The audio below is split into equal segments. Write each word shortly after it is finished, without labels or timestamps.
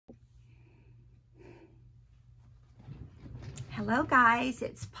Hello guys,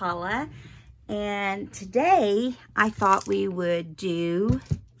 it's Paula, and today I thought we would do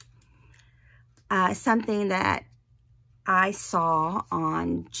something that I saw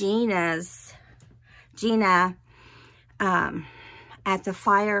on Gina at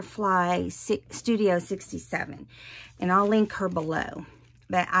TheFireflyStudio67, and I'll link her below.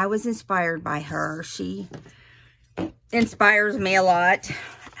 But I was inspired by her. She inspires me a lot,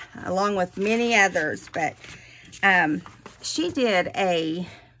 along with many others, but she did a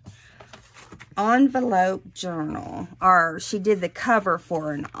envelope journal, or she did the cover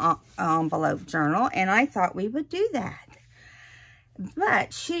for an envelope journal, and I thought we would do that.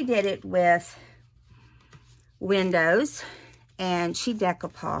 But she did it with windows, and she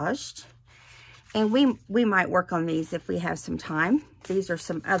decoupaged, and we might work on these if we have some time. These are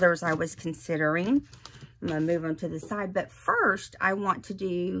some others I was considering. I'm gonna move them to the side, but first I want to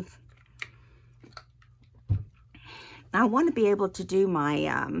be able to do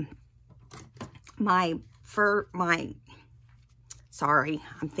my sorry,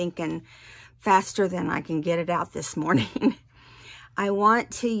 I'm thinking faster than I can get it out this morning. I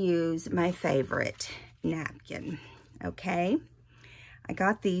want to use my favorite napkin, okay? I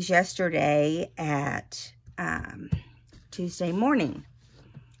got these yesterday at Tuesday morning.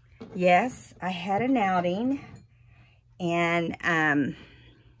 Yes, I had an outing, and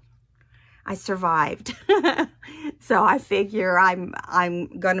I survived. So I figure I'm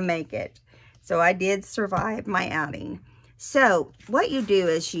gonna make it. So I did survive my outing. So what you do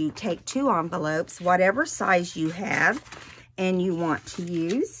is you take 2 envelopes, whatever size you have and you want to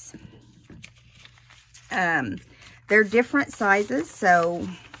use. They're different sizes, so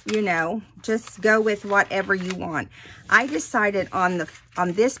you know, just go with whatever you want. I decided on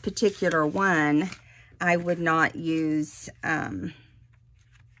this particular one, I would not use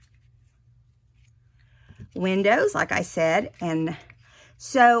windows, like I said, and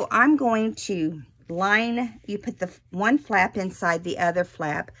so I'm going to line, you put the one flap inside the other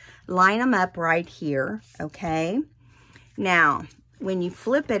flap, line them up right here, okay? Now, when you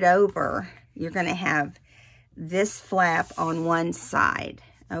flip it over, you're gonna have this flap on one side,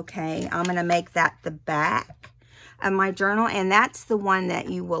 okay? I'm gonna make that the back of my journal, and that's the one that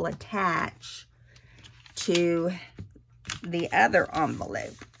you will attach to the other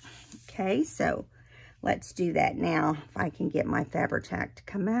envelope, okay? So let's do that now. If I can get my Fabri-Tac to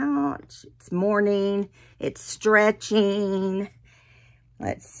come out. It's morning. It's stretching.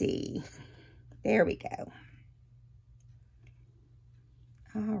 Let's see. There we go.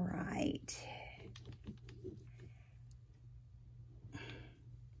 All right.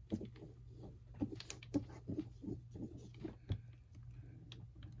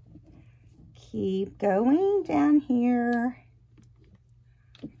 Keep going down here.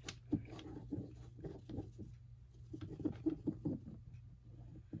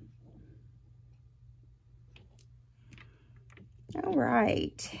 All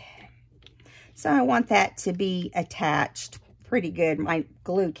right, so I want that to be attached pretty good. My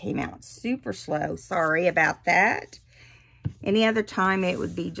glue came out super slow. Sorry about that. Any other time it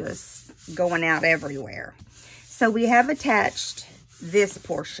would be just going out everywhere. So we have attached this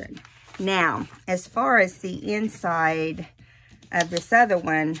portion. Now, as far as the inside of this other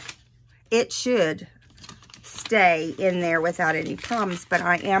one, it should stay in there without any problems, but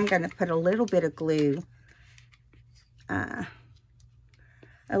I am going to put a little bit of glue,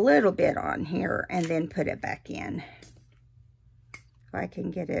 a little bit on here, and then put it back in. If I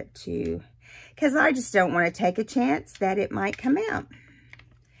can get it to, because I just don't want to take a chance that it might come out.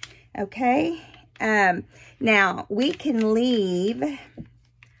 Okay. Now we can leave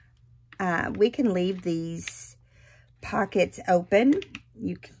these pockets open,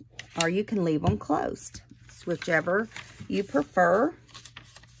 or you can leave them closed. It's whichever you prefer.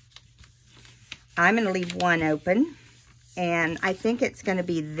 I'm going to leave one open. And I think it's going to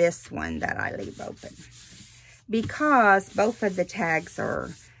be this one that I leave open, because both of the tags are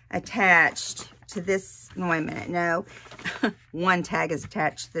attached to this. No, wait a minute. No, one tag is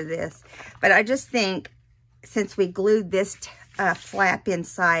attached to this. But I just think since we glued this flap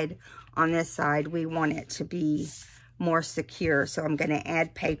inside on this side, we want it to be more secure. So I'm going to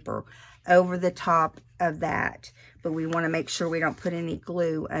add paper over the top of that. But we want to make sure we don't put any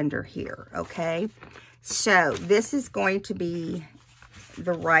glue under here, okay? So this is going to be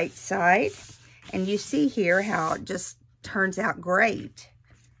the right side, and you see here how it just turns out great.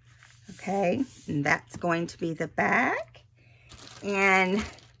 Okay, and that's going to be the back. And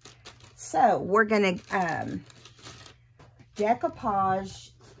so we're going to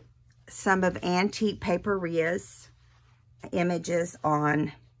decoupage some of Antique Paperia's images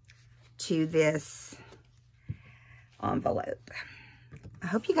on to this envelope. I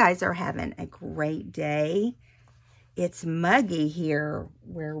hope you guys are having a great day. It's muggy here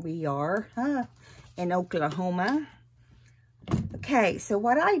where we are, in Oklahoma. Okay, so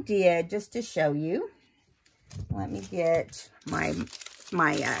what I did, just to show you, let me get my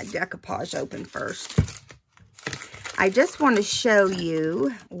decoupage open first. I just want to show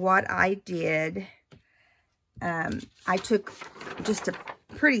you what I did. I took just a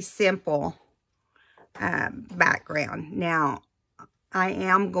pretty simple background. Now, I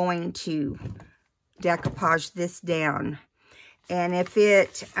am going to decoupage this down, and if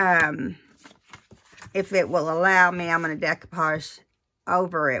it will allow me, I'm going to decoupage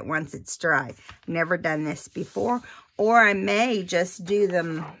over it once it's dry. Never done this before, or I may just do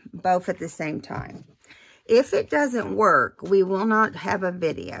them both at the same time. If it doesn't work, we will not have a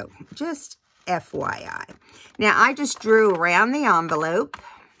video, just FYI. Now, I just drew around the envelope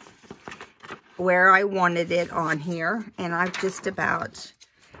where I wanted it on here, and I've just about,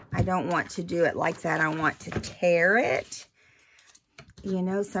 I don't want to do it like that. I want to tear it. You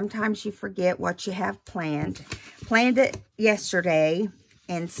know, sometimes you forget what you have planned. Planned it yesterday,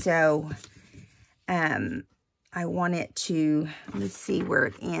 and so I want it to, let me see where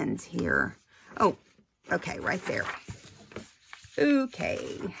it ends here. Oh, okay, right there.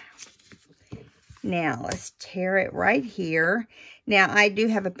 Okay. Now, let's tear it right here. Now, I do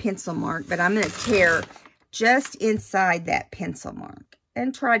have a pencil mark, but I'm going to tear just inside that pencil mark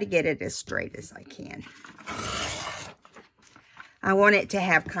and try to get it as straight as I can. I want it to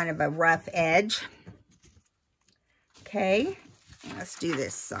have kind of a rough edge. Okay, let's do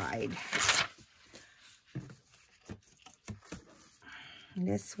this side.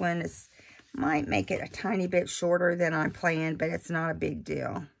 This one might make it a tiny bit shorter than I planned, but it's not a big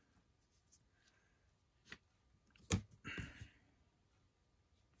deal.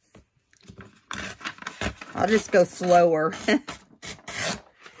 I'll just go slower.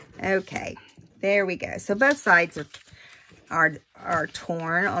 Okay, there we go. So both sides are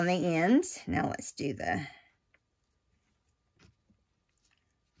torn on the ends. Now let's do the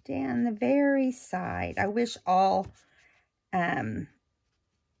down the very side. I wish all digitals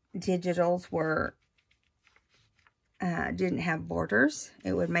were didn't have borders.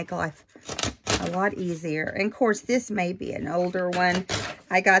 It would make life a lot easier. And of course, this may be an older one.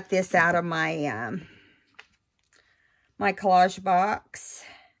 I got this out of my my collage box.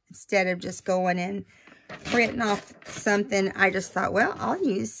 Instead of just going and printing off something, I just thought, well, I'll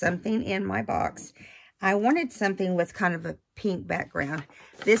use something in my box. I wanted something with kind of a pink background.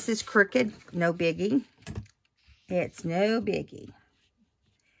 This is crooked, no biggie. It's no biggie.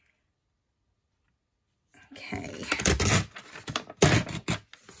 Okay.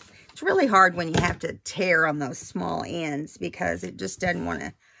 It's really hard when you have to tear on those small ends because it just doesn't want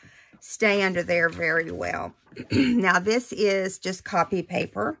to stay under there very well. Now, this is just copy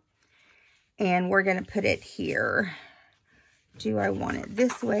paper, and we're going to put it here. Do I want it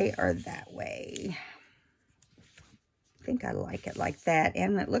this way or that way? I think I like it like that,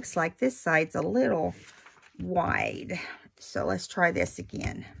 and it looks like this side's a little wide. So let's try this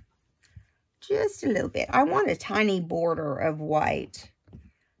again. Just a little bit. I want a tiny border of white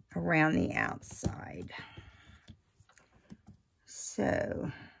around the outside. So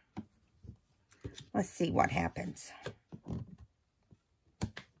let's see what happens.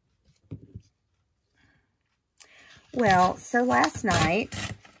 Well, so last night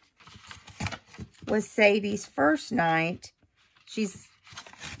was Sadie's first night. She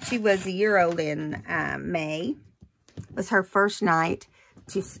was a year old in May. It was her first night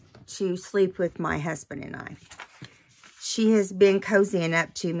to sleep with my husband and I. She has been cozying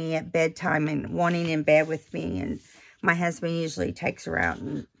up to me at bedtime and wanting in bed with me, and my husband usually takes her out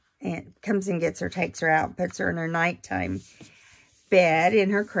and comes and gets her, takes her out, puts her in her nighttime bed in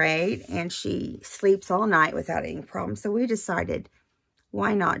her crate, and she sleeps all night without any problem. So we decided,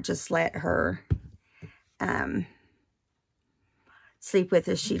 why not just let her sleep with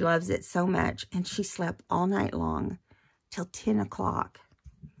us? She loves it so much, and she slept all night long till 10 o'clock.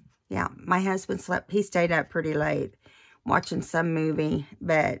 Yeah, my husband slept, he stayed up pretty late watching some movie,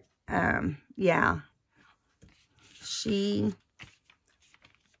 but yeah, she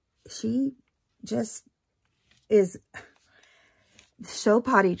just is so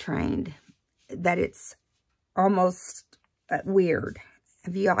potty trained that it's almost weird.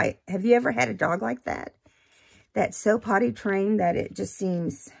 Have you ever had a dog like that? That's so potty trained that it just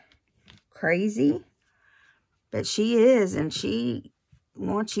seems crazy. But she is, and she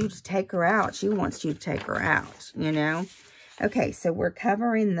wants you to take her out. She wants you to take her out, you know. Okay, so we're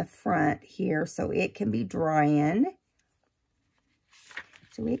covering the front here so it can be drying.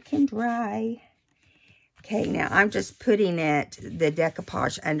 So it can dry. Okay, now I'm just putting the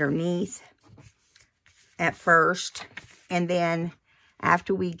decoupage underneath at first. And then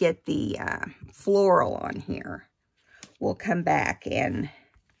after we get the floral on here, we'll come back and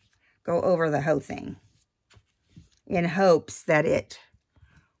go over the whole thing in hopes that it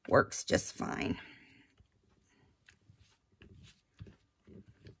works just fine.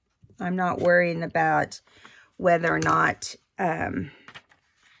 I'm not worrying about whether or not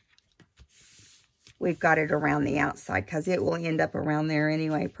we've got it around the outside, because it will end up around there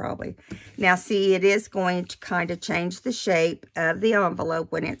anyway, probably. Now, see, it is going to kind of change the shape of the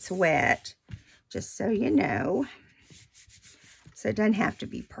envelope when it's wet, just so you know. So it doesn't have to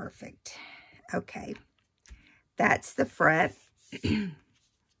be perfect. Okay, that's the front.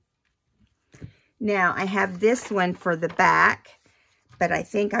 Now, I have this one for the back, but I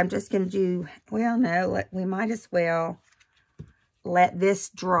think I'm just going to do, well, no, we might as well let this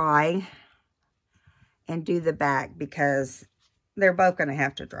dry and do the back, because they're both going to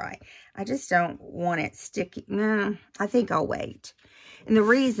have to dry. I just don't want it sticky. No, I think I'll wait. And the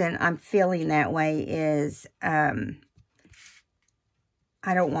reason I'm feeling that way is I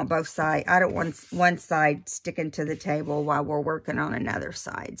don't want both sides. I don't want one side sticking to the table while we're working on another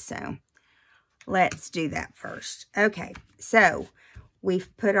side. So let's do that first. Okay, so we've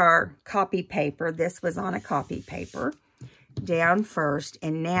put our copy paper. This was on a copy paper down first,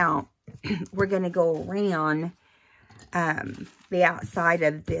 and now we're going to go around the outside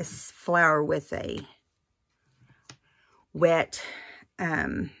of this flower with a wet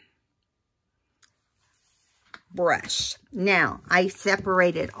brush. Now, I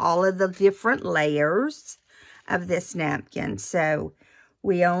separated all of the different layers of this napkin, so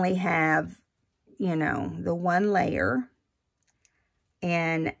we only have, you know, the one layer.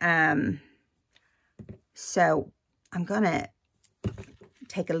 And so I'm going to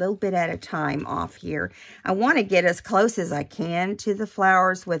take a little bit at a time off here. I want to get as close as I can to the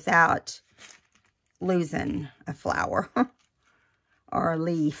flowers without losing a flower or a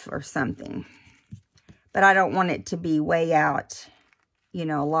leaf or something. But I don't want it to be way out, you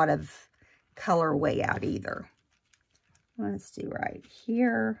know, a lot of color way out either. Let's do right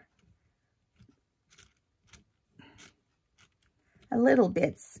here. A little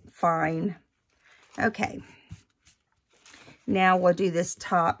bit's fine. Okay. Now we'll do this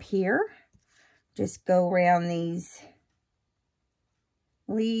top here. Just go around these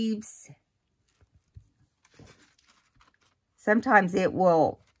leaves. Sometimes it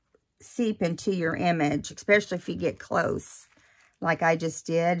will seep into your image, especially if you get close, like I just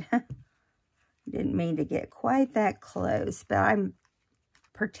did. Didn't mean to get quite that close, but I'm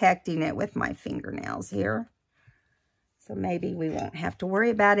protecting it with my fingernails here. So maybe we won't have to worry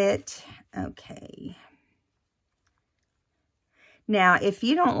about it. Okay. Now, if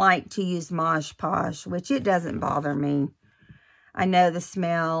you don't like to use Mod Podge, which it doesn't bother me. I know the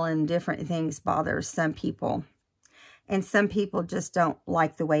smell and different things bothers some people. And some people just don't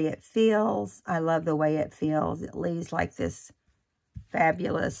like the way it feels. I love the way it feels. It leaves like this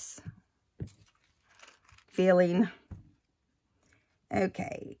fabulous feeling.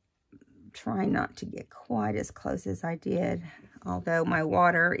 Okay. Trying not to get quite as close as I did, although my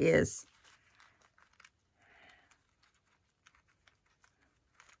water is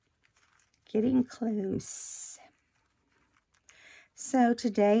getting close. So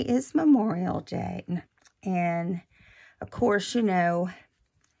today is Memorial Day, and of course, you know,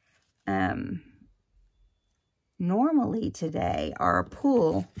 normally today our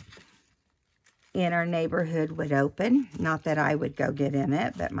pool in our neighborhood would open. Not that I would go get in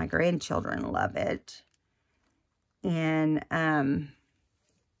it, but my grandchildren love it. And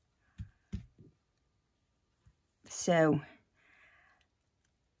so,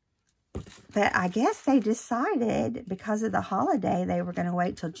 but I guess they decided because of the holiday they were going to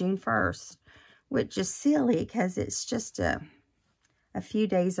wait till June 1st, which is silly because it's just a few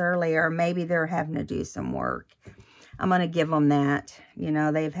days earlier. Maybe they're having to do some work. I'm going to give them that. You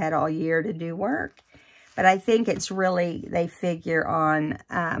know, they've had all year to do work. But I think it's really, they figure on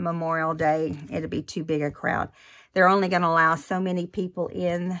Memorial Day, it'll be too big a crowd. They're only going to allow so many people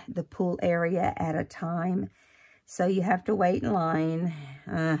in the pool area at a time. So you have to wait in line.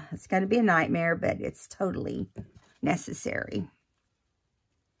 It's going to be a nightmare, but it's totally necessary.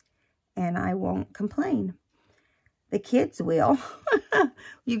 And I won't complain. The kids will.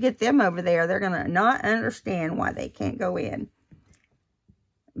 You get them over there, they're going to not understand why they can't go in.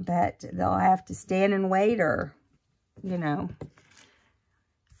 But they'll have to stand and wait, or, you know.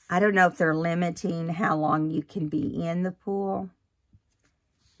 I don't know if they're limiting how long you can be in the pool.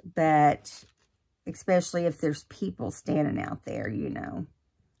 But especially if there's people standing out there, you know.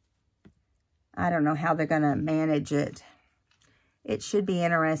 I don't know how they're going to manage it. It should be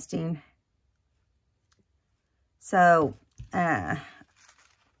interesting. So, I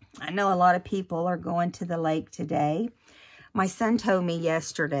know a lot of people are going to the lake today. My son told me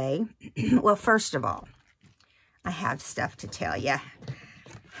yesterday, well, first of all, I have stuff to tell you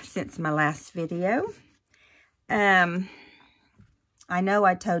since my last video. I know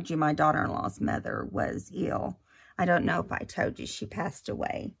I told you my daughter-in-law's mother was ill. I don't know if I told you she passed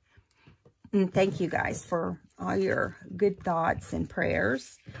away. And thank you guys for all your good thoughts and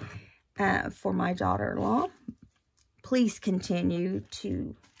prayers for my daughter-in-law. Please continue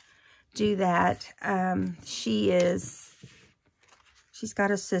to do that. She's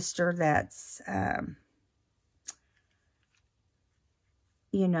got a sister that's,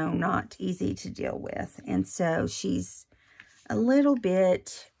 you know, not easy to deal with. And so she's a little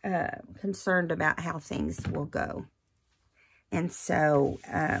bit concerned about how things will go. And so,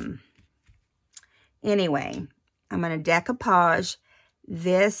 anyway, I'm going to decoupage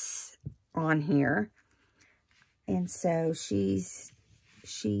this on here. And so she's,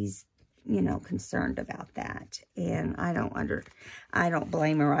 you know, concerned about that. And I don't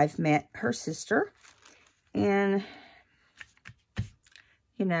blame her. I've met her sister. And,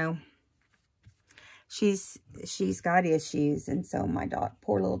 you know, she's got issues. And so my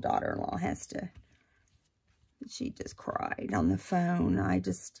poor little daughter-in-law she just cried on the phone.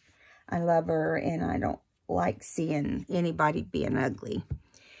 I love her, and I don't like seeing anybody being ugly.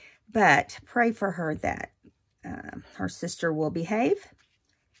 But pray for her that her sister will behave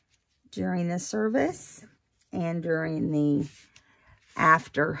during the service and during the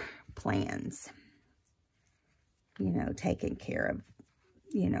after plans. You know, taking care of,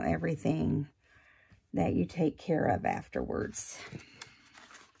 you know, everything that you take care of afterwards.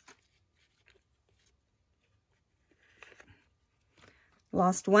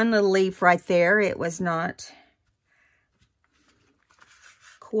 Lost one little leaf right there. It was not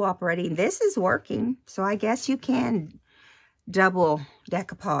cooperating. This is working, so I guess you can double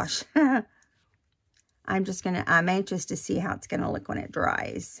decoupage. I'm anxious to see how it's gonna look when it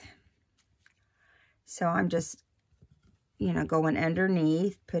dries. So I'm just, you know, going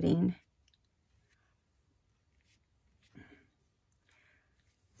underneath, putting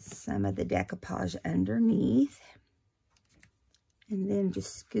some of the decoupage underneath, and then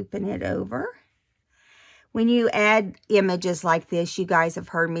just scooping it over. When you add images like this, you guys have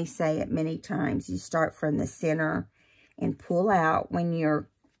heard me say it many times, you start from the center and pull out when you're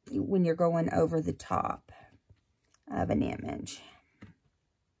going over the top of an image.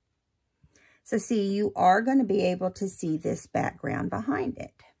 So see, you are going to be able to see this background behind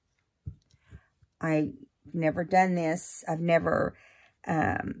it. I've never done this. I've never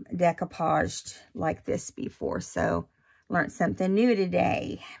decoupaged like this before, so learned something new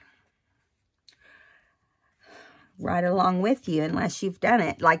today. Right along with you, unless you've done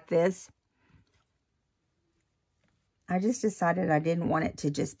it like this. I just decided I didn't want it to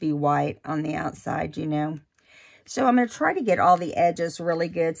just be white on the outside, you know. So I'm going to try to get all the edges really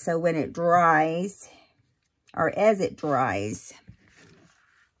good, so when it dries, or as it dries,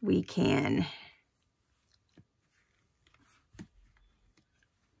 we can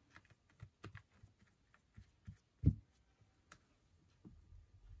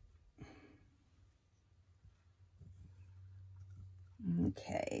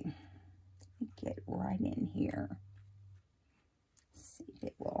okay, get right in here. See if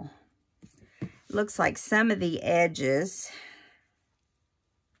it will. Looks like some of the edges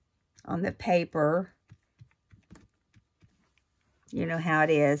on the paper, you know how it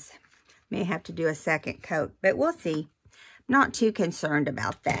is. May have to do a second coat, but we'll see. Not too concerned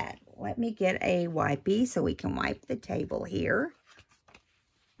about that. Let me get a wipey so we can wipe the table here,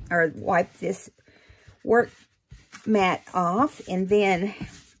 or wipe this work mat off, and then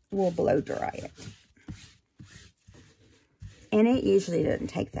we'll blow dry it. And it usually doesn't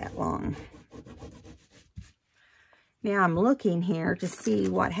take that long. Now I'm looking here to see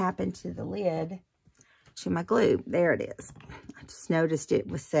what happened to the lid to my glue. There it is. I just noticed it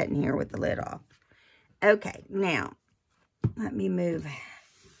was sitting here with the lid off. Okay, now let me move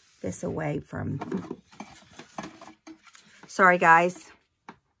this away from... Sorry guys.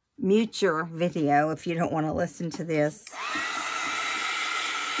 Mute your video if you don't want to listen to this.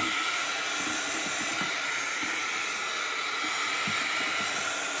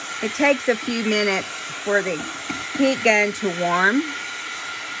 It takes a few minutes for the heat gun to warm,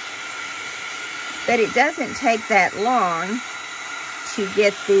 but it doesn't take that long to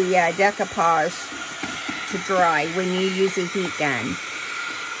get the decoupage to dry when you use a heat gun.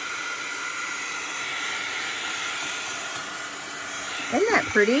 Isn't that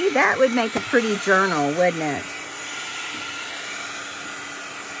pretty? That would make a pretty journal, wouldn't it?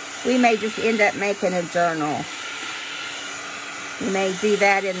 We may just end up making a journal. We may do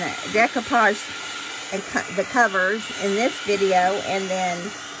that in the decoupage and the covers in this video, and then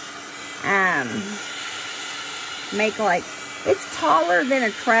make like, it's taller than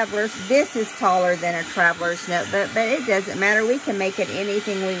a traveler's. This is taller than a traveler's note, but it doesn't matter. We can make it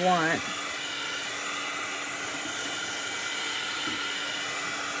anything we want.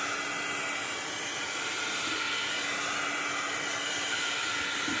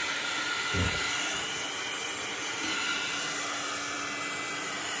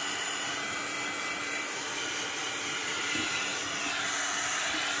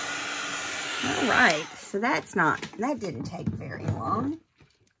 All right, so that didn't take very long.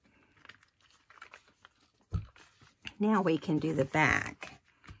 Now we can do the back.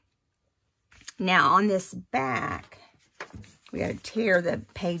 Now on this back, we got to tear the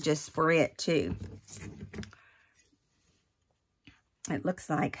pages for it too. It looks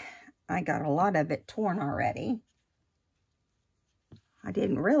like I got a lot of it torn already. I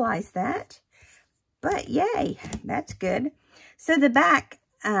didn't realize that, but yay, that's good. So the back,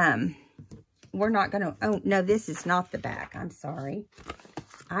 we're not going to, oh, no, this is not the back. I'm sorry.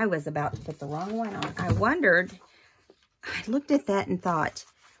 I was about to put the wrong one on. I wondered, I looked at that and thought,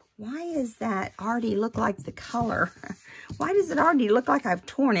 why is that already look like the color? Why does it already look like I've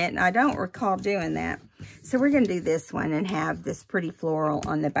torn it? And I don't recall doing that. So we're going to do this one and have this pretty floral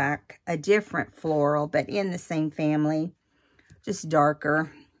on the back. A different floral, but in the same family. Just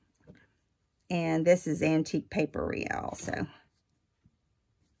darker. And this is Antique Papery also.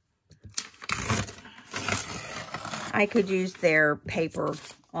 I could use their paper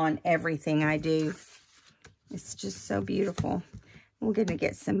on everything I do. It's just so beautiful. We're going to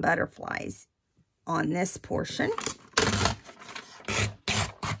get some butterflies on this portion.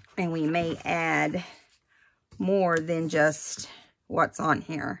 And we may add more than just what's on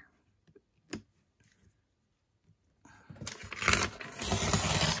here.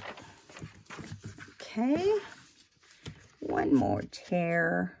 Okay. One more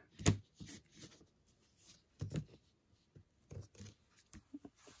tear.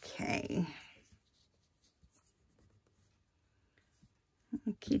 Okay.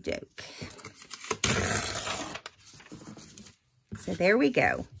 Okie doke. So there we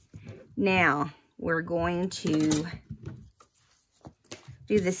go. Now we're going to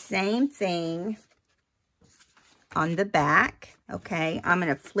do the same thing on the back. Okay, I'm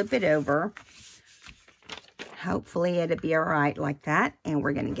going to flip it over. Hopefully it'll be all right like that. And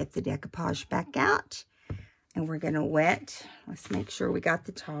we're going to get the decoupage back out. And we're going to wet. Let's make sure we got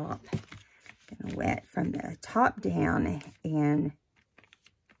the top. Going to wet from the top down and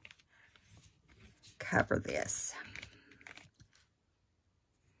cover this.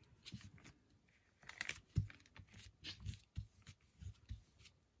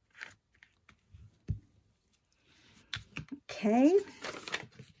 Okay.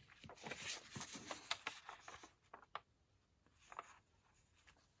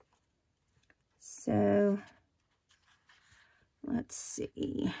 So, let's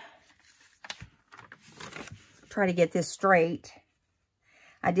see. Try to get this straight.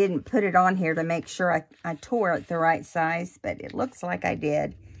 I didn't put it on here to make sure I tore it the right size, but it looks like I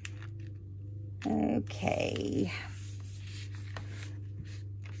did. Okay.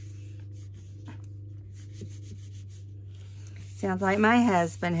 Sounds like my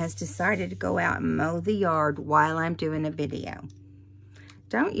husband has decided to go out and mow the yard while I'm doing a video.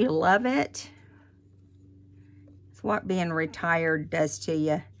 Don't you love it? It's what being retired does to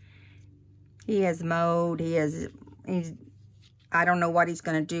you. He has mowed. He's I don't know what he's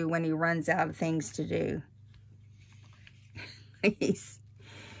going to do when he runs out of things to do.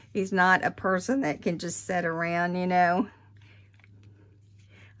 He's not a person that can just sit around, you know.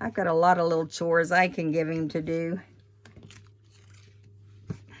 I've got a lot of little chores I can give him to do.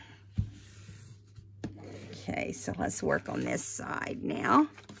 Okay, so let's work on this side now.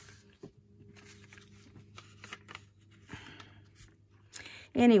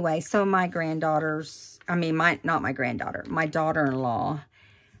 Anyway, so my granddaughters, not my granddaughter, my daughter-in-law,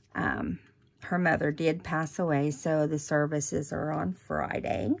 her mother did pass away, so the services are on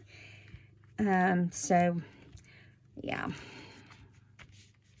Friday. So, yeah.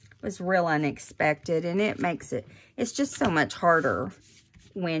 It was real unexpected, and it makes it, it's just so much harder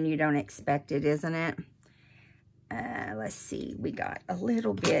when you don't expect it, isn't it? Let's see, we got a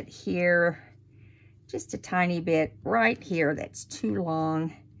little bit here, just a tiny bit right here that's too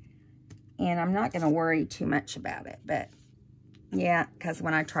long, and I'm not going to worry too much about it, but yeah, because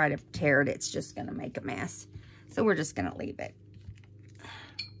when I try to tear it, it's just going to make a mess, so we're just going to leave it.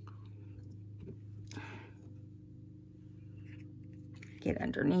 get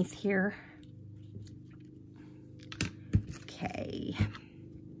underneath here. Okay.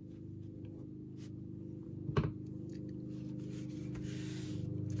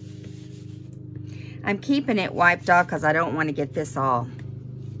 I'm keeping it wiped off because I don't want to get this all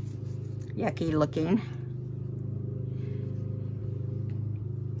yucky looking.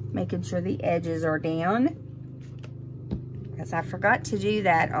 Making sure the edges are down, because I forgot to do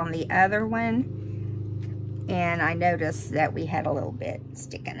that on the other one, and I noticed that we had a little bit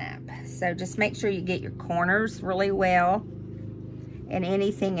sticking up. So just make sure you get your corners really well, and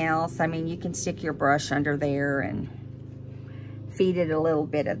anything else, I mean, you can stick your brush under there and feed it a little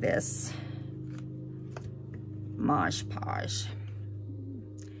bit of this Mod Podge.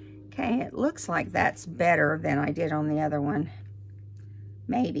 Okay, it looks like that's better than I did on the other one.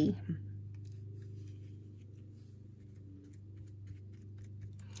 Maybe.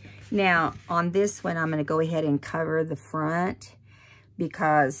 Now, on this one, I'm going to go ahead and cover the front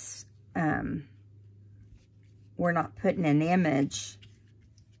because we're not putting an image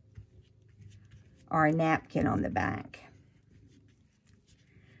or a napkin on the back.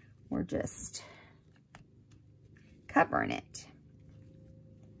 We're just covering it.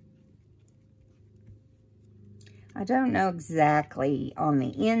 I don't know exactly on the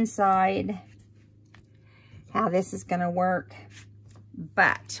inside how this is going to work,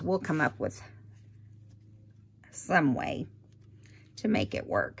 but we'll come up with some way to make it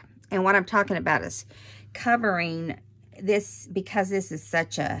work. And what I'm talking about is covering this, because this is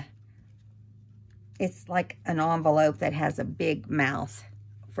such a, it's like an envelope that has a big mouth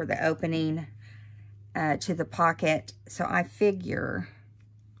for the opening to the pocket. So I figure,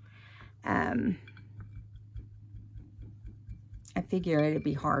 it'd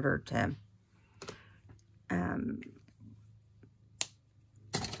be harder to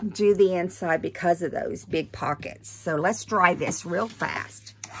do the inside because of those big pockets. So let's dry this real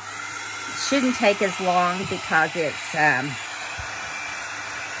fast. It shouldn't take as long because it's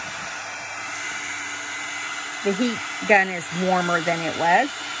the heat gun is warmer than it was.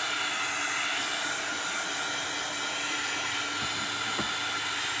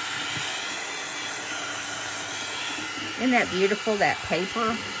 Isn't that beautiful, that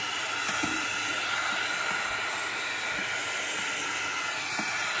paper?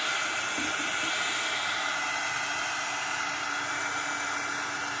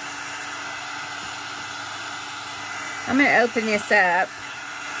 I'm going to open this up.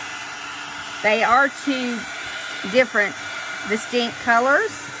 They are two different distinct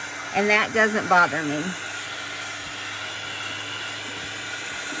colors, and that doesn't bother me.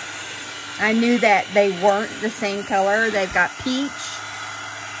 I knew that they weren't the same color. They've got peach,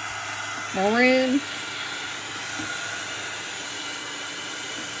 maroon,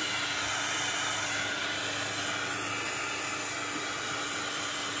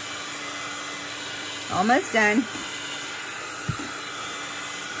 almost done.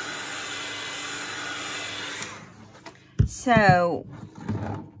 So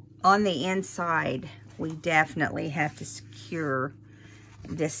on the inside, we definitely have to secure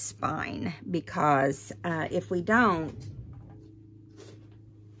this spine, because if we don't,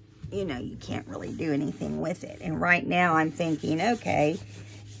 you know, you can't really do anything with it. And right now I'm thinking, okay,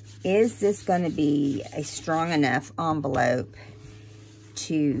 is this going to be a strong enough envelope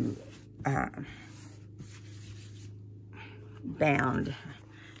to bound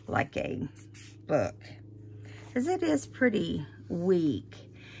like a book? Because it is pretty weak.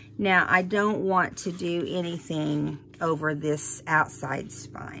 Now, I don't want to do anything over this outside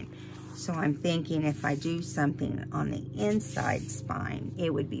spine. So I'm thinking if I do something on the inside spine,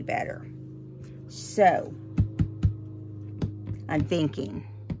 it would be better. So I'm thinking,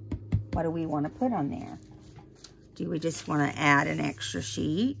 what do we want to put on there? Do we just want to add an extra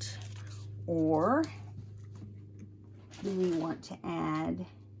sheet? Or do we want to add,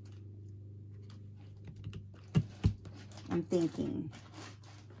 I'm thinking,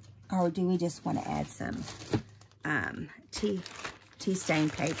 or do we just want to add some tea stain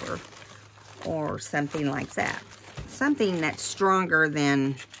paper or something like that? Something that's stronger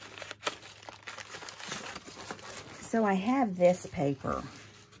than, so I have this paper,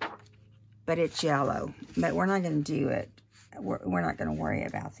 but it's yellow, but we're not going to do it. We're not going to worry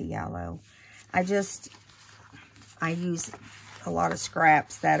about the yellow. I use a lot of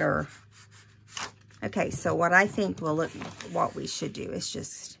scraps that are, okay, so what I think what we should do is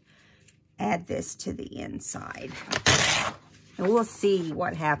just add this to the inside. And we'll see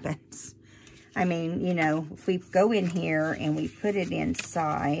what happens. I mean, you know, if we go in here and we put it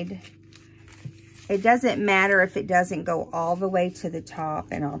inside, it doesn't matter if it doesn't go all the way to the top,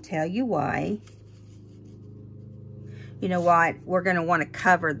 and I'll tell you why. you know what, we're going to want to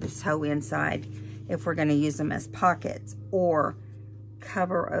cover this whole inside if we're going to use them as pockets or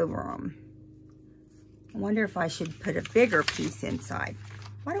cover over them. I wonder if I should put a bigger piece inside.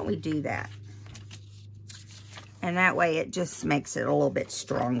 Why don't we do that? And that way it just makes it a little bit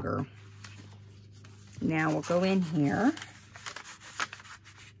stronger. Now we'll go in here.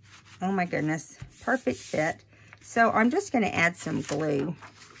 Oh my goodness, perfect fit. So I'm just going to add some glue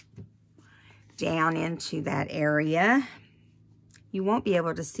down into that area. You won't be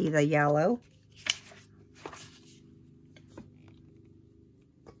able to see the yellow.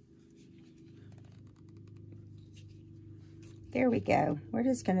 There we go. We're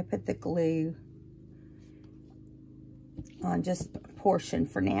just going to put the glue on just a portion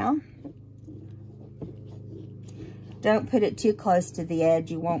for now. Don't put it too close to the edge.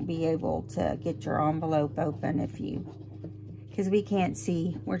 You won't be able to get your envelope open because we can't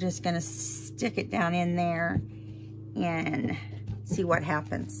see. We're just going to stick it down in there and see what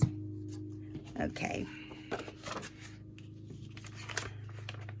happens. Okay.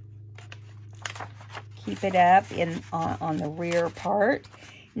 Keep it up on the rear part.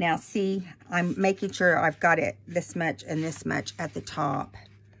 Now see, I'm making sure I've got it this much and this much at the top,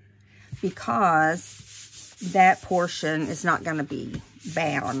 because that portion is not going to be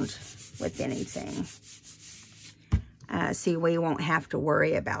bound with anything. See, we won't have to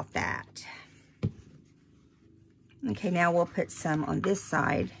worry about that. Okay, now we'll put some on this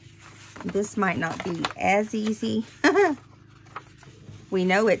side. This might not be as easy. We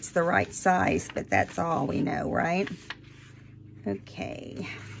know it's the right size, but that's all we know, right? Okay.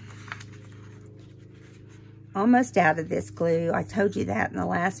 Almost out of this glue. I told you that in the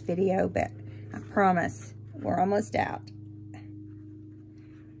last video, but I promise we're almost out.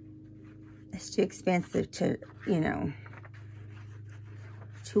 It's too expensive to, you know,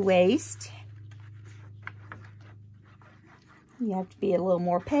 to waste. You have to be a little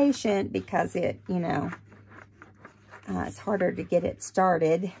more patient because it, you know, it's harder to get it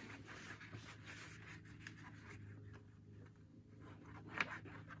started.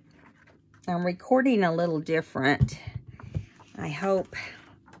 I'm recording a little different. I hope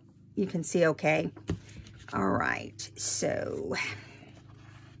you can see okay. All right, so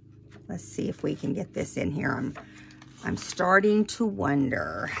let's see if we can get this in here. I'm starting to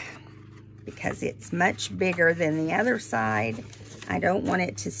wonder, because it's much bigger than the other side. I don't want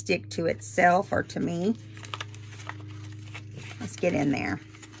it to stick to itself or to me. Let's get in there.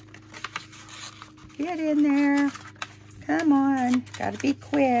 Get in there. Come on. Gotta be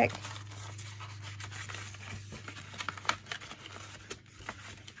quick.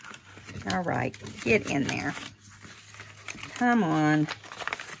 All right. Get in there. Come on.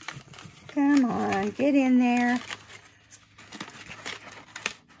 Come on. Get in there.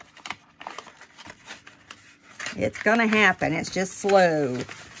 It's gonna happen. It's just slow.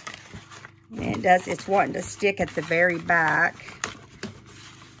 And it's wanting to stick at the very back.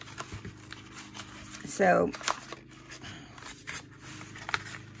 So,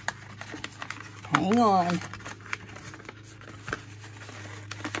 hang on.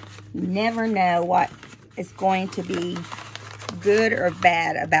 You never know what is going to be good or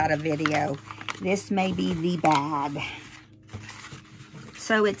bad about a video. This may be the bad.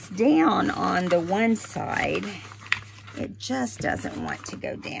 So it's down on the one side. It just doesn't want to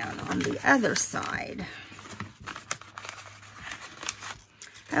go down on the other side.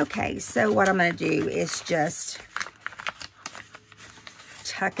 Okay, so what I'm going to do is just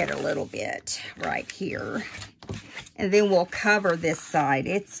tuck it a little bit right here. And then we'll cover this side.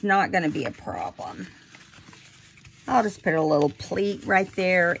 It's not going to be a problem. I'll just put a little pleat right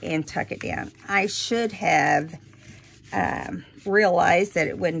there and tuck it down. I should have realized that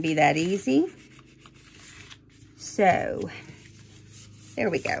it wouldn't be that easy. So, there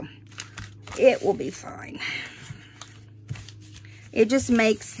we go. It will be fine. It just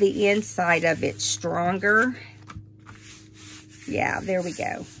makes the inside of it stronger. Yeah, there we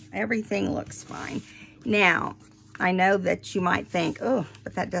go. Everything looks fine. Now, I know that you might think, oh,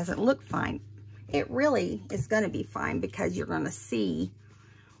 but that doesn't look fine. It really is going to be fine, because you're going to see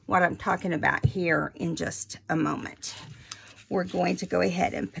what I'm talking about here in just a moment. We're going to go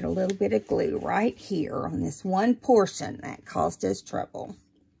ahead and put a little bit of glue right here on this one portion that caused us trouble.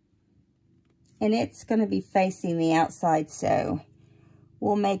 And it's going to be facing the outside, so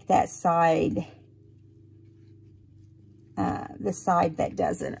we'll make that side, the side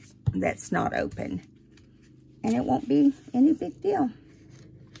that's not open. And it won't be any big deal.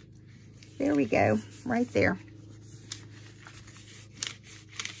 There we go, right there.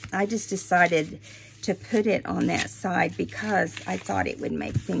 I just decided to put it on that side because I thought it would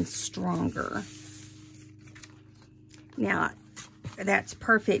make things stronger. Now, that's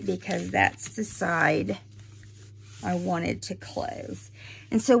perfect because that's the side I wanted to close.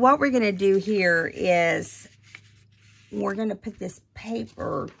 And so what we're going to do here is we're going to put this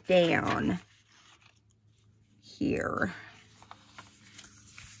paper down here.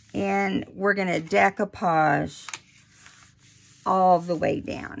 And we're going to decoupage all the way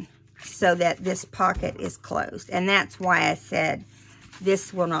down so that this pocket is closed. And that's why I said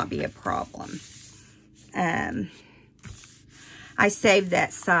this will not be a problem. I saved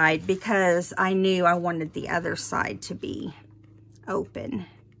that side because I knew I wanted the other side to be open.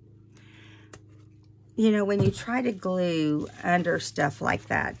 You know, when you try to glue under stuff like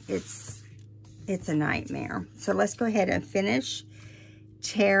that, it's a nightmare. So let's go ahead and finish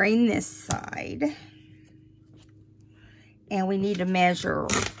tearing this side. And we need to measure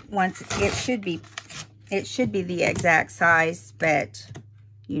once. It should be the exact size, but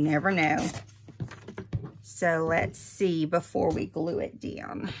you never know. So let's see before we glue it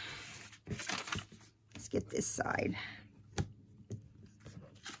down. Let's get this side.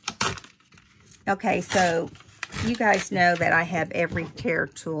 Okay, so you guys know that I have every tear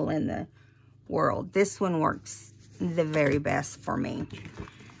tool in the world. This one works the very best for me.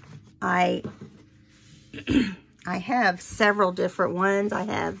 I have several different ones. I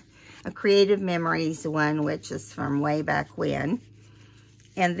have a Creative Memories one, which is from way back when.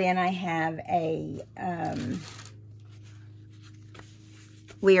 And then I have a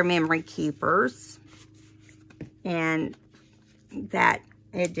We Are Memory Keepers. And that,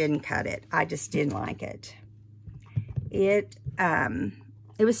 it didn't cut it. I just didn't like it. It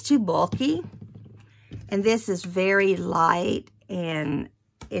was too bulky. And this is very light, and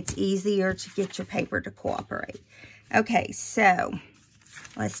it's easier to get your paper to cooperate. Okay, so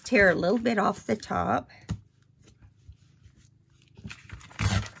let's tear a little bit off the top.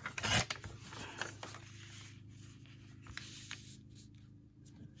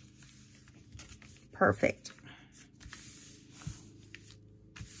 Perfect.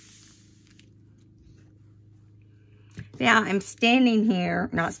 Now I'm standing here,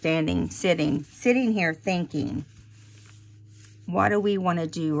 sitting here thinking, what do we want to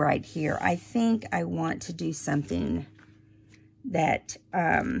do right here? I think I want to do something that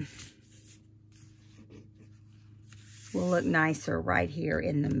will look nicer right here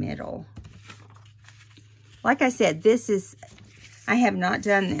in the middle. Like I said, I have not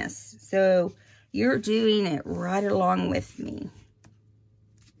done this, so you're doing it right along with me.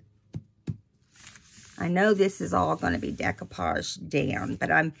 I know this is all going to be decoupaged down, but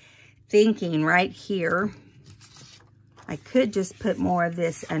I'm thinking right here, I could just put more of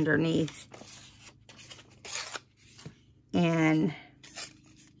this underneath and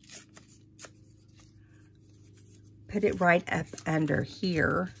put it right up under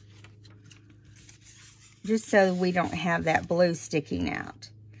here, just so we don't have that blue sticking out.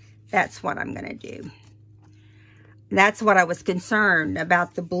 That's what I'm going to do. That's what I was concerned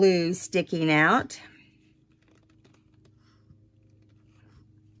about, the blue sticking out.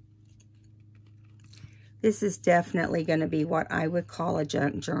 This is definitely going to be what I would call a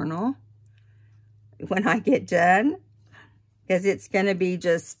junk journal when I get done, because it's going to be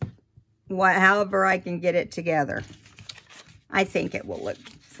just however I can get it together. I think it will look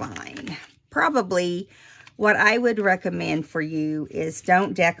fine. Probably what I would recommend for you is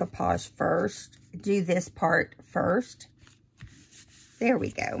don't decoupage first. Do this part first. There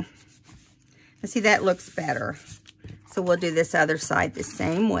we go. See, that looks better. So we'll do this other side the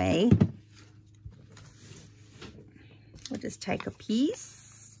same way. We'll just take a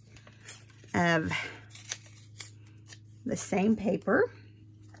piece of the same paper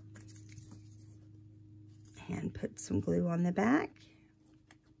and put some glue on the back.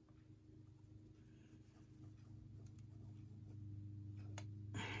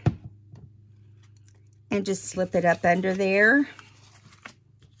 And just slip it up under there.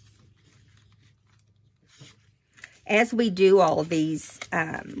 As we do all of these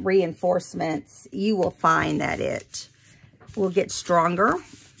reinforcements, you will find that it will get stronger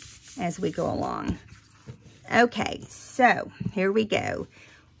as we go along. Okay, so here we go.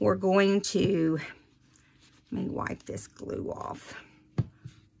 We're going to, let me wipe this glue off.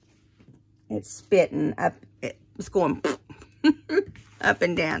 It's spitting up, it's going up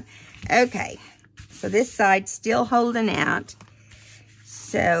and down. Okay, so this side's still holding out.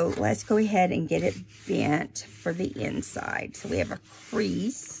 So let's go ahead and get it bent for the inside. So we have a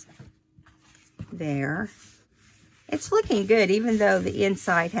crease there. It's looking good, even though the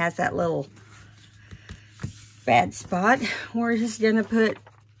inside has that little bad spot. We're just going to put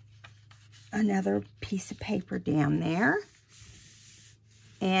another piece of paper down there.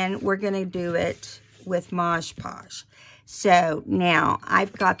 And we're going to do it with Mod Podge. So now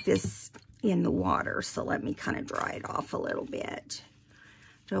I've got this in the water, so let me kind of dry it off a little bit.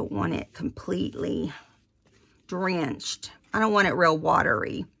 Don't want it completely drenched. I don't want it real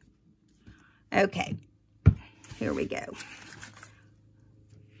watery. Okay, here we go.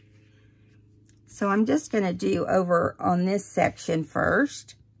 So I'm just going to do over on this section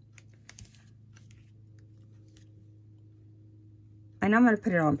first. And I'm going to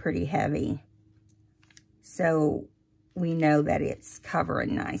put it on pretty heavy, so we know that it's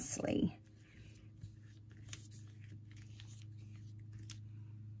covering nicely.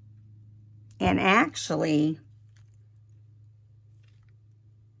 And actually,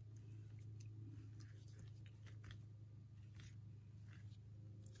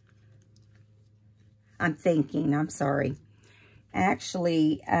 I'm sorry.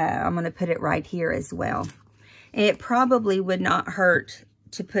 Actually, I'm going to put it right here as well. And it probably would not hurt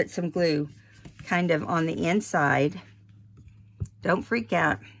to put some glue kind of on the inside. Don't freak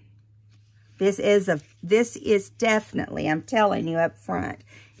out. This is definitely, I'm telling you up front,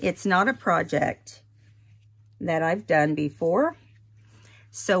 it's not a project that I've done before.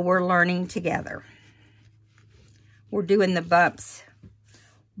 So we're learning together. We're doing the bumps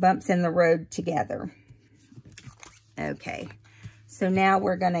in the road together. Okay, so now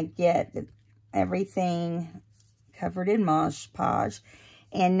we're going to get everything covered in Mod Podge.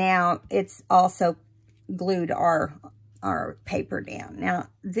 And now it's also glued our paper down. Now,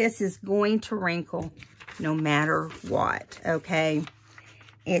 this is going to wrinkle no matter what, okay?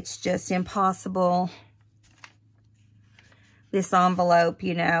 It's just impossible. This envelope,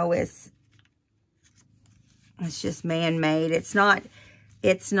 you know, it's just man-made. It's not,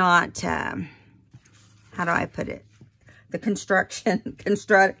 how do I put it? The constructing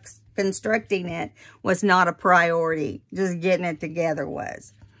it was not a priority. Just getting it together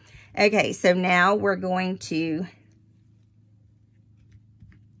was. Okay, so now we're going to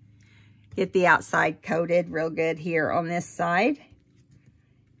get the outside coated real good here on this side.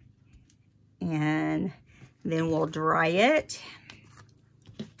 And then we'll dry it.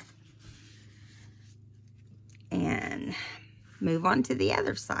 And move on to the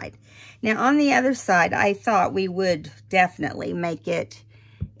other side. Now on the other side, I thought we would definitely make it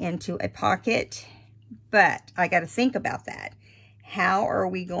into a pocket, but I got to think about that. How are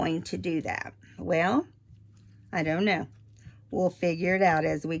we going to do that? Well, I don't know. We'll figure it out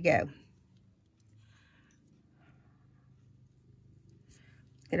as we go.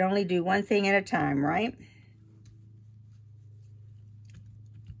 Could only do one thing at a time, right?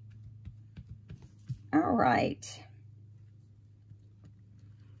 All right.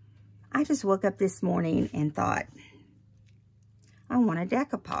 I just woke up this morning and thought, I want a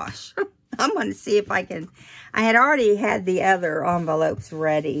decoupage. I'm going to see if I can. I had already had the other envelopes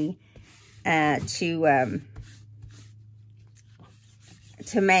ready to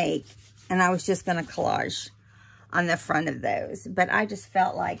make, and I was just going to collage on the front of those. But I just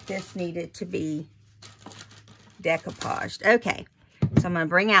felt like this needed to be decoupaged. Okay, so I'm going to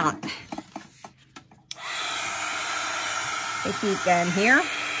bring out the heat gun here.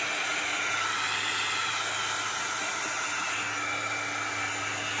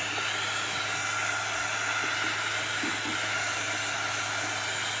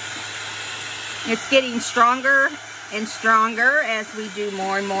 It's getting stronger and stronger as we do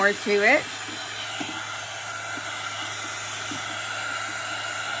more and more to it.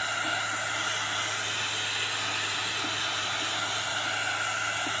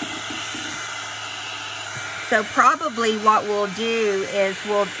 So probably what we'll do is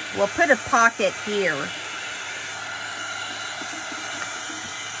we'll put a pocket here.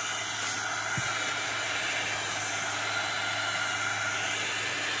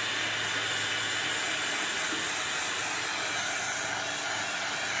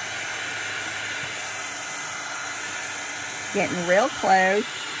 Getting real close.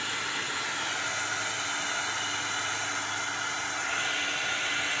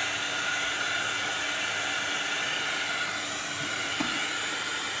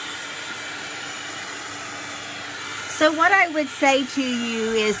 So what I would say to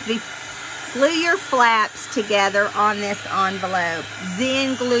you is glue your flaps together on this envelope,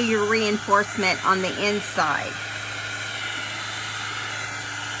 then glue your reinforcement on the inside.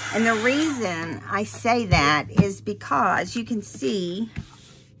 And the reason I say that is because you can see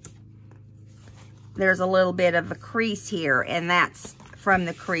there's a little bit of a crease here, and that's from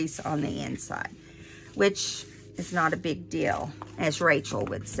the crease on the inside, which is not a big deal, as Rachel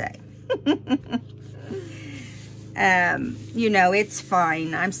would say. You know, it's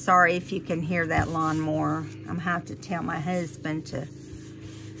fine. I'm sorry if you can hear that lawnmower. I'm gonna have to tell my husband to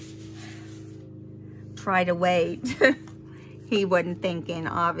try to wait. He wasn't thinking,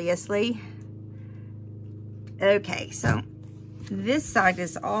 obviously. Okay, so this side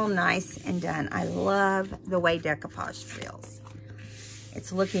is all nice and done. I love the way decoupage feels.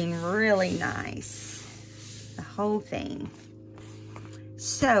 It's looking really nice, the whole thing.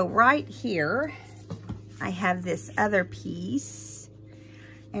 So right here, I have this other piece,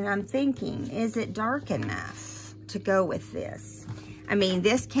 and I'm thinking, is it dark enough to go with this? I mean,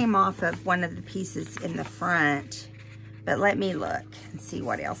 this came off of one of the pieces in the front, but let me look and see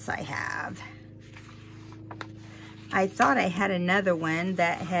what else I have. I thought I had another one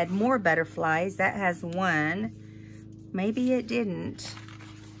that had more butterflies. That has one. Maybe it didn't.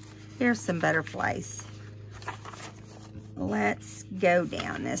 Here's some butterflies. Let's go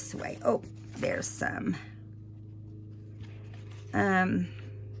down this way. Oh, there's some. I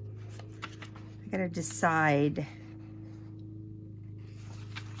gotta decide.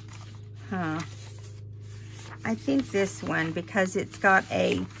 I think this one, because it's got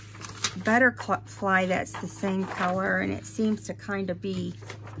a butterfly that's the same color, and it seems to kind of be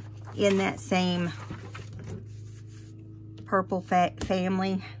in that same purple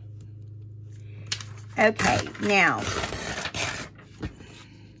family. Okay, now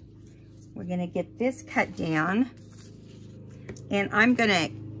we're gonna get this cut down, and I'm gonna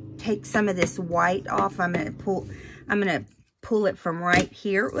take some of this white off. I'm gonna pull it from right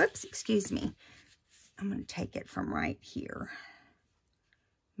here. Whoops, excuse me. I'm gonna take it from right here.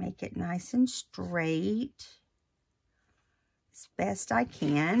 Make it nice and straight as best I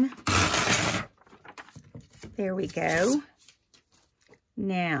can. There we go.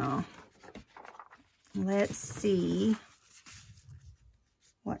 Now, let's see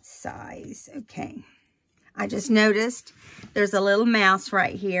what size. Okay. I just noticed there's a little mouse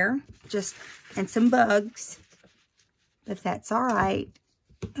right here, and some bugs, but that's all right.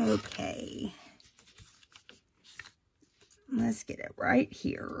 Okay. Let's get it right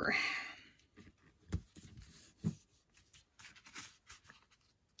here.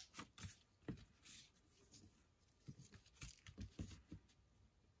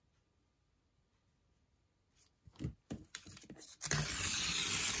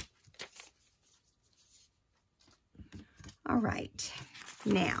 All right,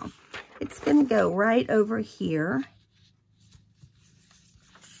 now it's going to go right over here.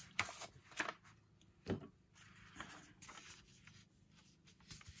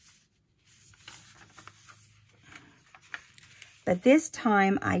 But this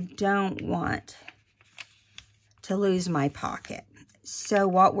time I don't want to lose my pocket. So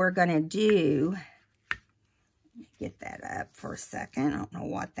what we're going to do, let me get that up for a second. I don't know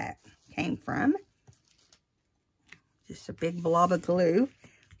what that came from. Just a big blob of glue.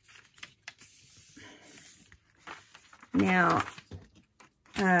 Now,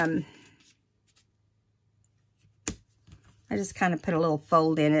 I just kind of put a little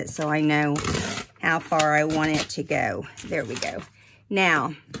fold in it so I know how far I want it to go. There we go.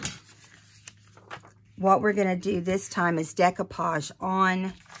 Now, what we're going to do this time is decoupage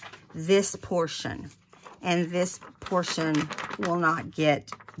on this portion. And this portion will not get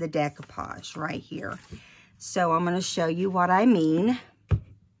the decoupage right here. So I'm going to show you what I mean.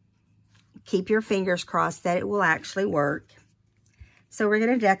 Keep your fingers crossed that it will actually work. So we're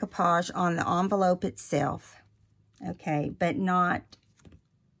going to decoupage on the envelope itself. Okay, but not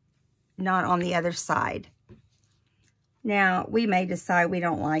on the other side. Now, we may decide we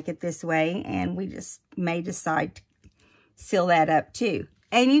don't like it this way, and we just may decide to seal that up too.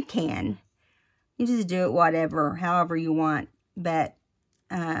 And you can. You just do it however you want. But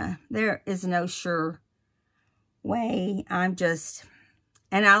there is no sure way.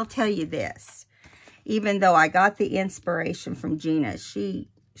 And I'll tell you this. Even though I got the inspiration from Gina, she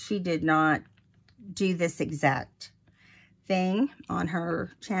did not do this exact thing on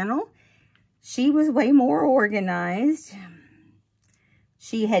her channel. She was way more organized.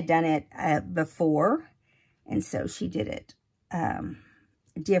 She had done it before, and so she did it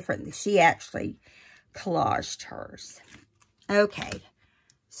differently. She actually collaged hers. Okay,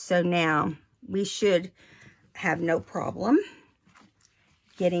 so now we should have no problem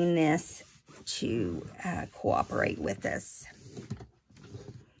getting this to cooperate with us.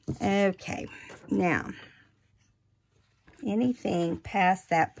 Okay, now anything past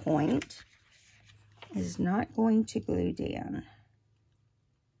that point is not going to glue down.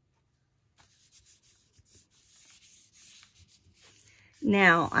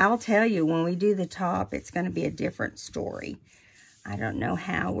 Now, I'll tell you, when we do the top, it's going to be a different story. I don't know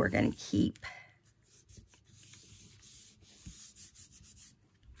how we're going to keep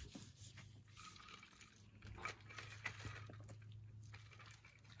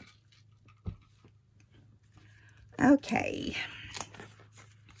Okay.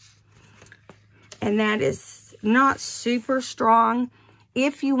 And that is not super strong.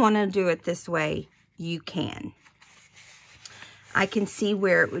 If you want to do it this way, you can. I can see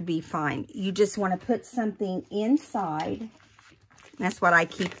where it would be fine. You just want to put something inside. That's what I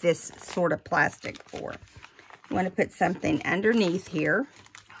keep this sort of plastic for. You want to put something underneath here.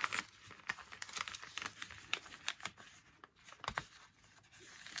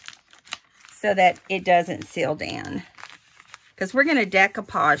 So that it doesn't seal down. Because we're going to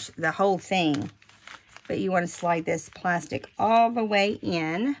decoupage the whole thing. But you want to slide this plastic all the way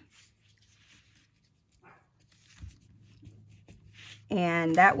in.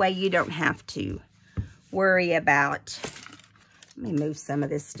 And that way you don't have to worry about, let me move some of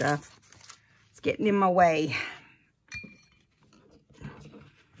this stuff. It's getting in my way.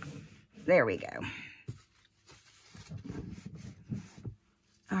 There we go.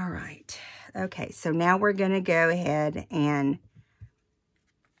 All right. Okay, so now we're going to go ahead and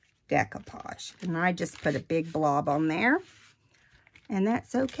decoupage. And I just put a big blob on there. And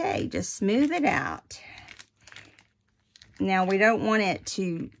that's okay. Just smooth it out. Now, we don't want it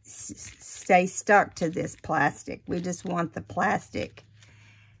to stay stuck to this plastic. We just want the plastic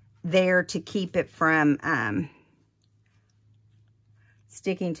there to keep it from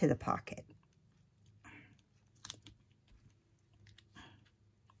sticking to the pocket.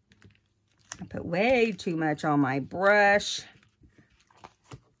 I put way too much on my brush.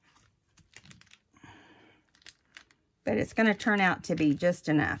 But it's going to turn out to be just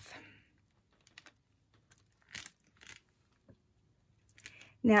enough.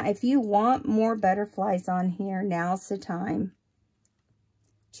 Now, if you want more butterflies on here, now's the time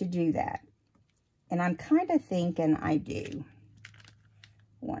to do that. And I'm kind of thinking I do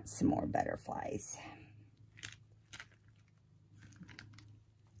want some more butterflies.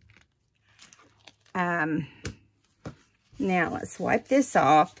 Now, let's wipe this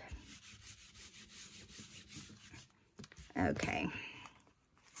off. Okay.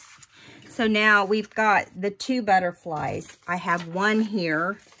 So now we've got the 2 butterflies. I have one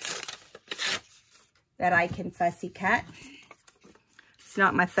here that I can fussy cut. It's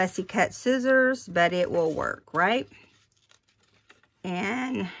not my fussy cut scissors, but it will work, right?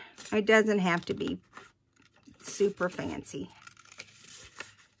 And it doesn't have to be super fancy.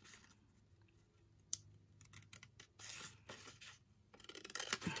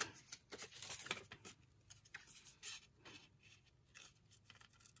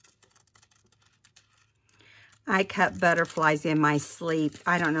 I cut butterflies in my sleep.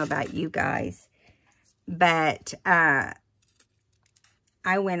 I don't know about you guys, but I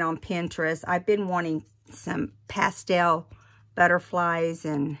went on Pinterest. I've been wanting some pastel butterflies,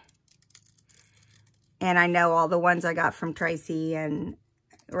 and I know all the ones I got from Tracy and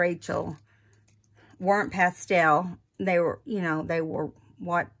Rachel weren't pastel. They were, you know, they were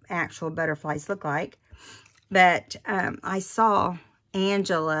what actual butterflies look like. But I saw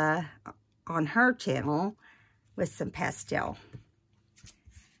Angela on her channel with some pastel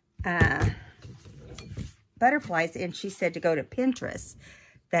butterflies, and she said to go to Pinterest.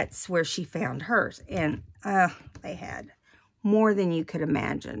 That's where she found hers, and they had more than you could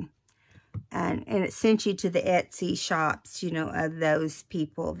imagine. And it sent you to the Etsy shops, you know, of those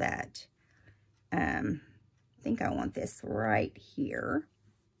people that, I think I want this right here.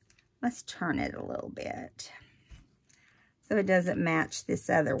 Let's turn it a little bit so it doesn't match this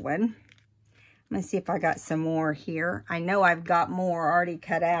other one. I'm going to see if I got some more here. I know I've got more already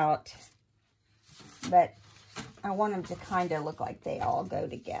cut out, but I want them to kind of look like they all go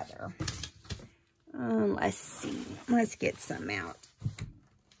together. Let's see. Let's get some out.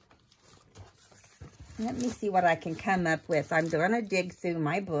 Let me see what I can come up with. I'm going to dig through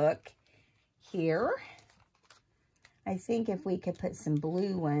my book here. I think if we could put some a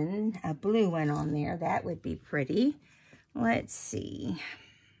blue one on there, that would be pretty. Let's see.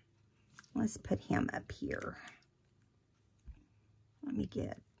 Let's put him up here. Let me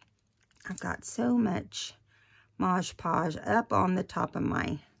get, I've got so much Mod Podge up on the top of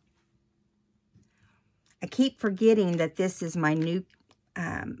my, I keep forgetting that this is my new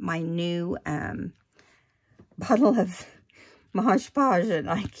bottle of Mod Podge, and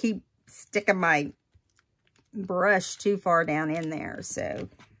I keep sticking my brush too far down in there, so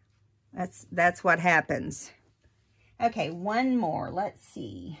that's what happens. Okay, one more. Let's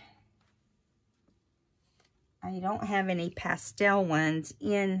see. I don't have any pastel ones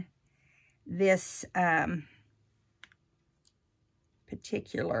in this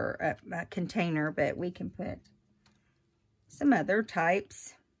particular container, but we can put some other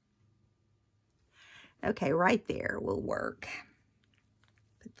types. Okay, right there will work.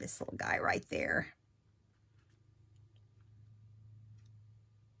 Put this little guy right there.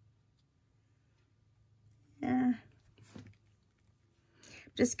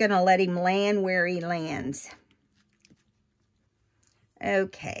 Just gonna let him land where he lands.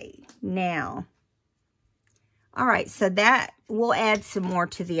 Okay, now, all right, so that, we'll add some more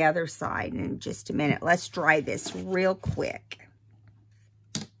to the other side in just a minute. Let's dry this real quick.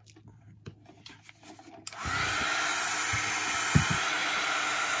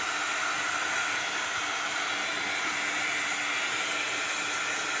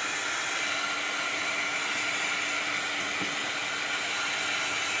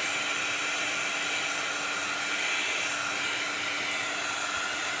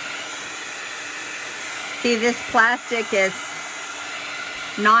 See, this plastic is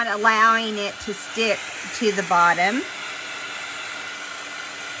not allowing it to stick to the bottom.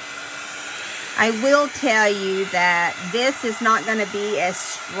 I will tell you that this is not going to be as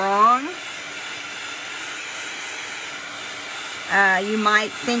strong. You might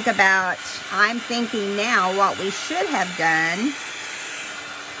think about, I'm thinking now what we should have done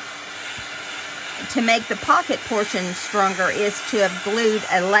to make the pocket portion stronger is to have glued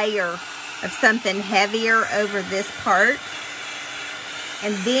a layer of something heavier over this part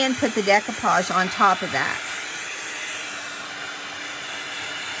and then put the decoupage on top of that.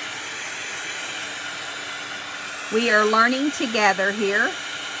 We are learning together here.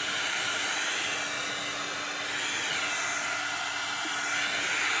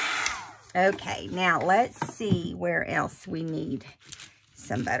 Okay, now let's see where else we need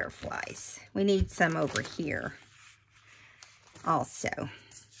some butterflies. We need some over here also.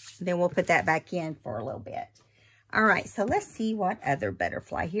 Then we'll put that back in for a little bit. All right, so let's see what other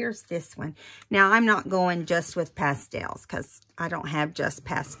butterfly. Here's this one. Now, I'm not going just with pastels because I don't have just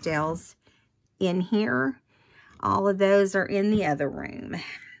pastels in here. All of those are in the other room.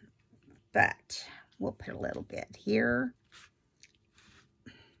 But we'll put a little bit here.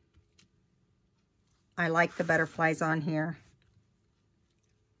 I like the butterflies on here.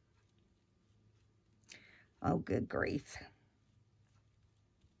 Oh, good grief.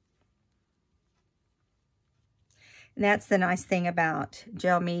 And that's the nice thing about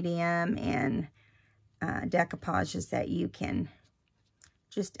gel medium and decoupage is that you can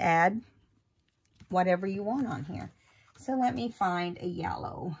just add whatever you want on here. So let me find a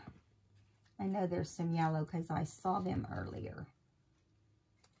yellow. I know there's some yellow because I saw them earlier.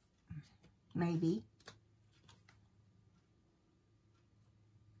 Maybe.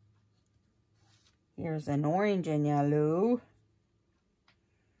 Here's an orange and yellow.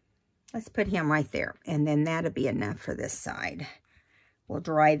 Let's put him right there, and then that'll be enough for this side. We'll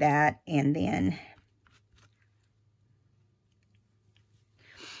dry that, and then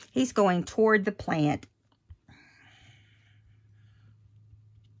he's going toward the plant.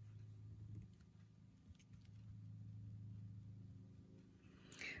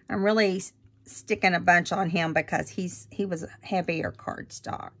 I'm really sticking a bunch on him because he was heavier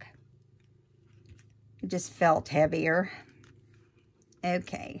cardstock. It just felt heavier.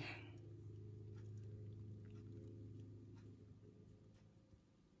 Okay.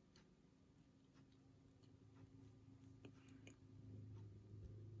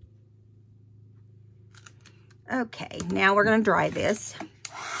 Okay, now we're going to dry this.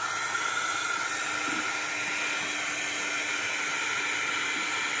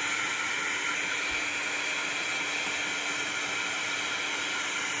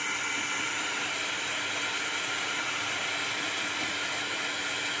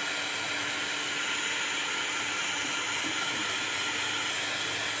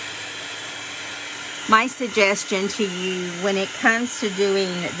 My suggestion to you when it comes to doing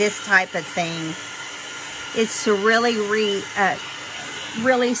this type of thing is to really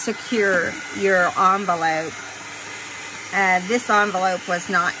secure your envelope. This envelope was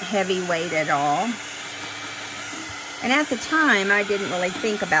not heavyweight at all. And at the time, I didn't really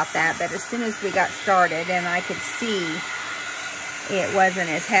think about that, but as soon as we got started and I could see it wasn't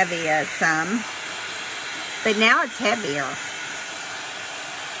as heavy as some, but now it's heavier.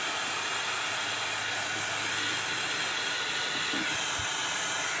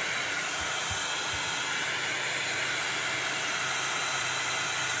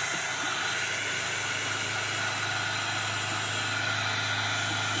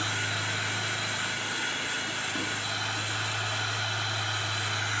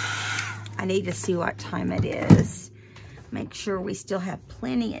 I need to see what time it is. Make sure we still have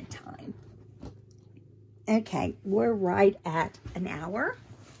plenty of time. Okay, we're right at an hour.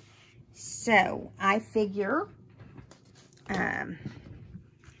 So I figure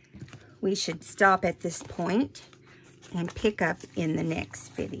we should stop at this point and pick up in the next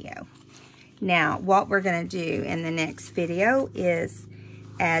video. Now, what we're going to do in the next video is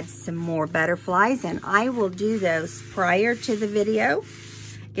add some more butterflies, and I will do those prior to the video.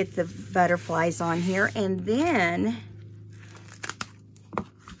 get the butterflies on here, and then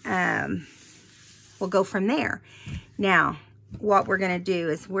we'll go from there. Now, what we're going to do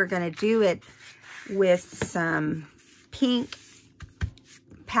is we're going to do it with some pink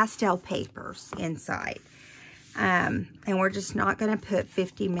pastel papers inside. And we're just not going to put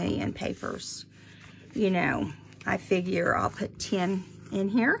 50 million papers. You know, I figure I'll put 10 in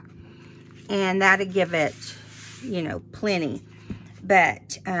here, and that'll give it, you know, plenty.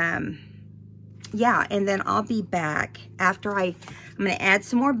 But, yeah, and then I'll be back after I'm going to add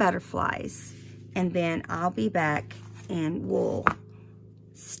some more butterflies, and then I'll be back and we'll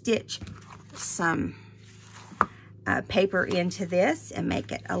stitch some paper into this and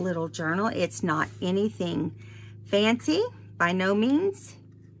make it a little journal. It's not anything fancy, by no means,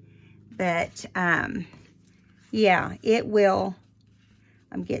 but yeah, it will.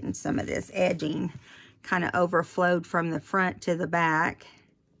 I'm getting some of this edging kind of overflowed from the front to the back.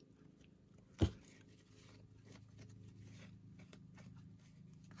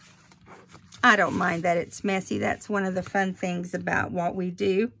 I don't mind that it's messy. That's one of the fun things about what we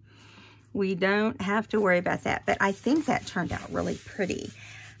do. We don't have to worry about that, but I think that turned out really pretty.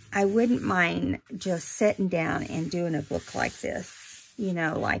 I wouldn't mind just sitting down and doing a book like this. You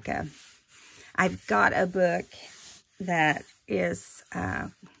know, like I've got a book that is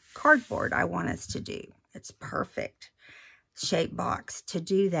cardboard I want us to do. It's perfect shape box to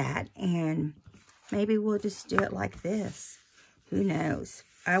do that, and maybe we'll just do it like this. Who knows?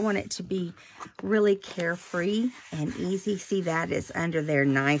 I want it to be really carefree and easy. See, that is under there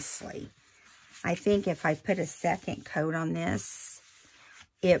nicely. I think if I put a second coat on this,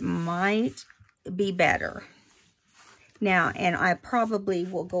 it might be better. Now, and I probably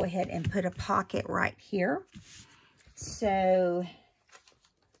will go ahead and put a pocket right here. So,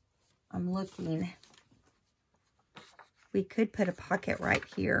 I'm looking. We could put a pocket right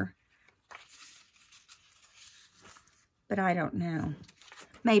here. But I don't know.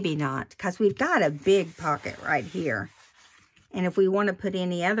 Maybe not, because we've got a big pocket right here. And if we want to put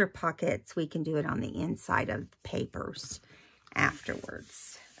any other pockets, we can do it on the inside of the papers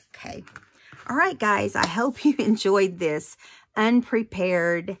afterwards. Okay. All right, guys. I hope you enjoyed this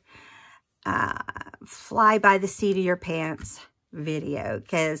unprepared fly by the seat of your pants video,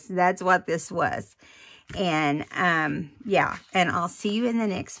 because that's what this was. And yeah, and I'll see you in the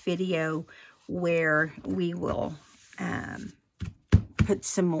next video where we will put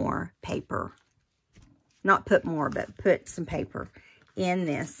some more paper. Not put more, but put some paper in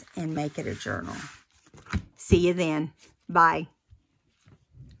this and make it a journal. See you then. Bye.